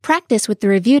practice with the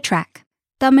review track.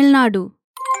 Tamil Nadu.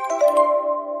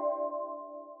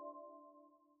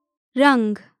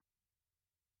 Rang.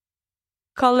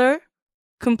 color,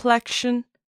 complexion,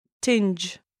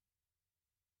 tinge.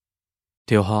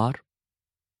 त्योहार,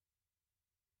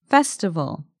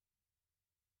 festival,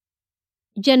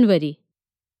 January,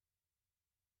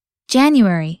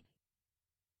 January.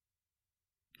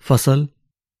 फसल,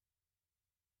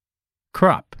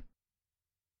 crop,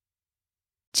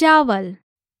 Chaawal.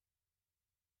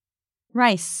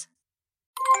 rice,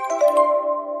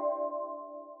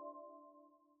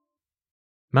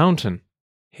 mountain,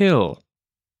 hill,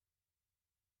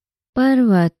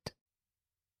 Parvat.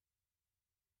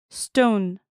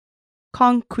 Stone,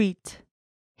 concrete,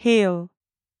 hail.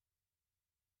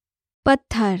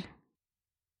 Patthar.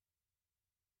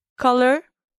 Color,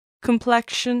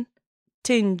 complexion,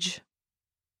 tinge.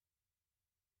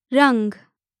 Rang.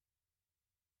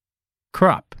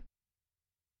 crop,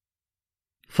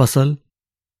 फसल,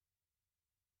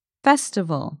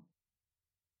 festival,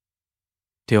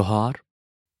 त्योहार,